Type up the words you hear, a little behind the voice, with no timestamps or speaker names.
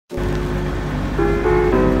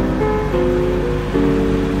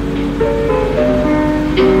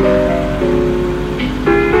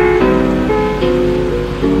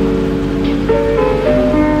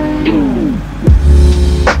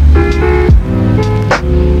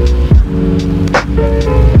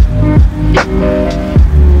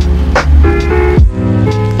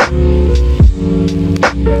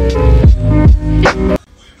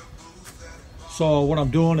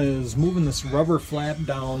I'm doing is moving this rubber flap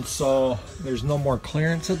down so there's no more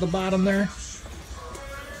clearance at the bottom there.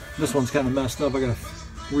 This one's kind of messed up. I gotta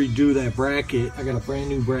redo that bracket. I got a brand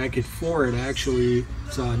new bracket for it actually.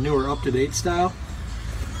 It's a newer, up-to-date style.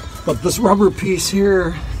 But this rubber piece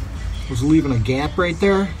here was leaving a gap right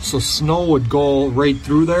there, so snow would go right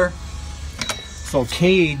through there. So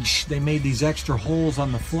Kage, they made these extra holes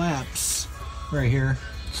on the flaps right here,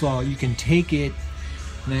 so you can take it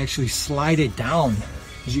and actually slide it down.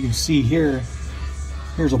 As you can see here,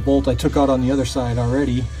 here's a bolt I took out on the other side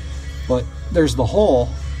already, but there's the hole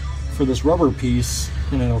for this rubber piece,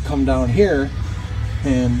 and it'll come down here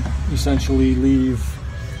and essentially leave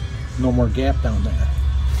no more gap down there.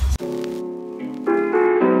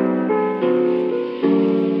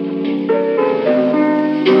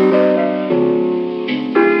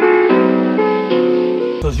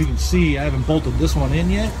 So as you can see, I haven't bolted this one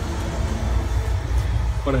in yet,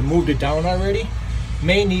 but I moved it down already.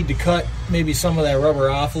 May need to cut maybe some of that rubber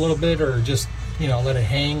off a little bit, or just, you know, let it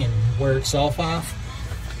hang and wear itself off.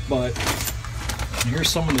 But here's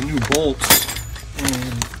some of the new bolts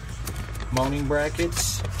and mounting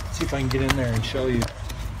brackets. Let's see if I can get in there and show you.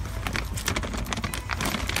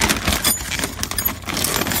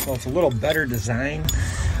 So it's a little better design.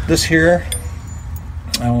 This here,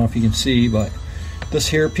 I don't know if you can see, but this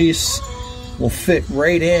here piece will fit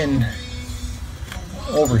right in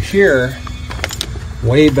over here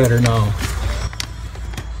way better now.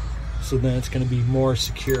 So then it's going to be more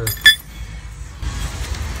secure.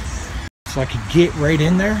 So I could get right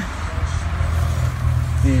in there,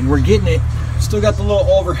 and we're getting it. Still got the little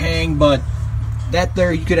overhang, but that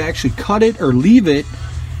there, you could actually cut it or leave it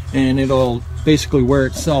and it'll basically wear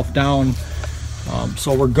itself down.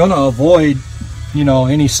 So we're gonna avoid, you know,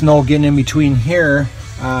 any snow getting in between here.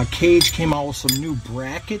 Kage came out with some new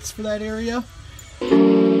brackets for that area.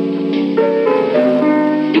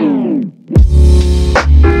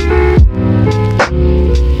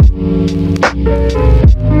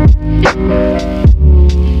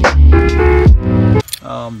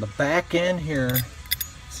 The back end here,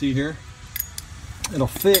 see here, it'll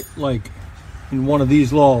fit like in one of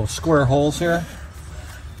these little square holes here.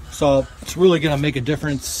 So it's really gonna make a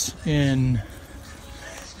difference in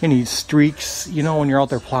any streaks, you know, when you're out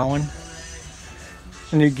there plowing.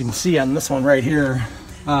 And you can see on this one right here,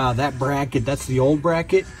 that bracket, that's the old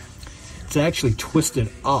bracket. It's actually twisted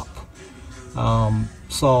up.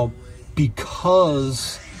 So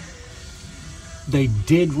because they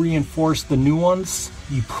did reinforce the new ones,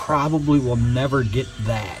 you probably will never get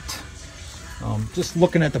that. Just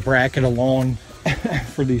looking at the bracket alone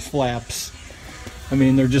for these flaps, I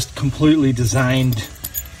mean, they're just completely designed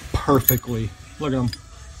perfectly. Look at them.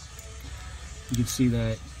 You can see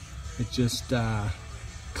that. It just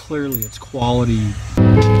clearly it's quality.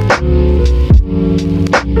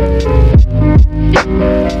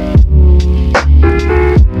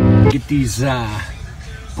 Get these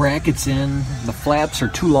brackets in. The flaps are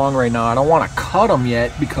too long right now. I don't want to cut them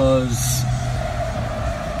yet because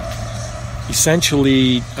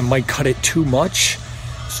essentially I might cut it too much.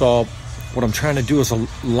 So what I'm trying to do is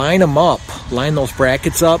line them up, line those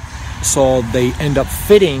brackets up so they end up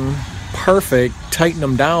fitting perfect, tighten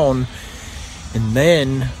them down, and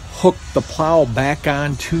then hook the plow back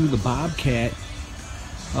onto the Bobcat.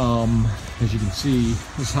 As you can see,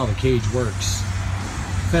 this is how the Kage works.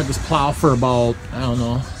 I've had this plow for about, I don't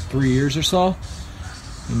know, 3 years or so.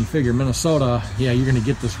 And you figure Minnesota, yeah, you're gonna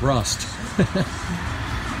get this rust no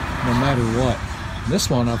matter what. This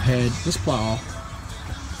one, I've had this plow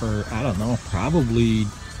for, I don't know, probably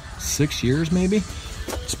 6 years maybe.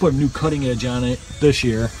 Just put a new cutting edge on it this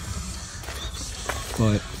year,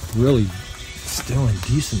 but really still in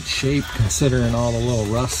decent shape considering all the little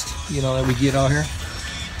rust, you know, that we get out here.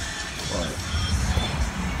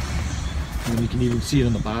 And you can even see it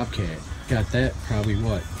in the Bobcat. Got that probably,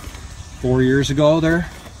 what, 4 years ago there?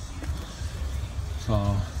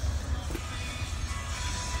 So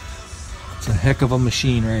it's a heck of a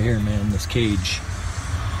machine right here, man, this Kage.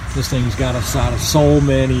 This thing's got us out of so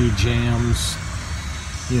many jams,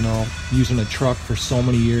 you know, using a truck for so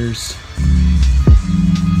many years.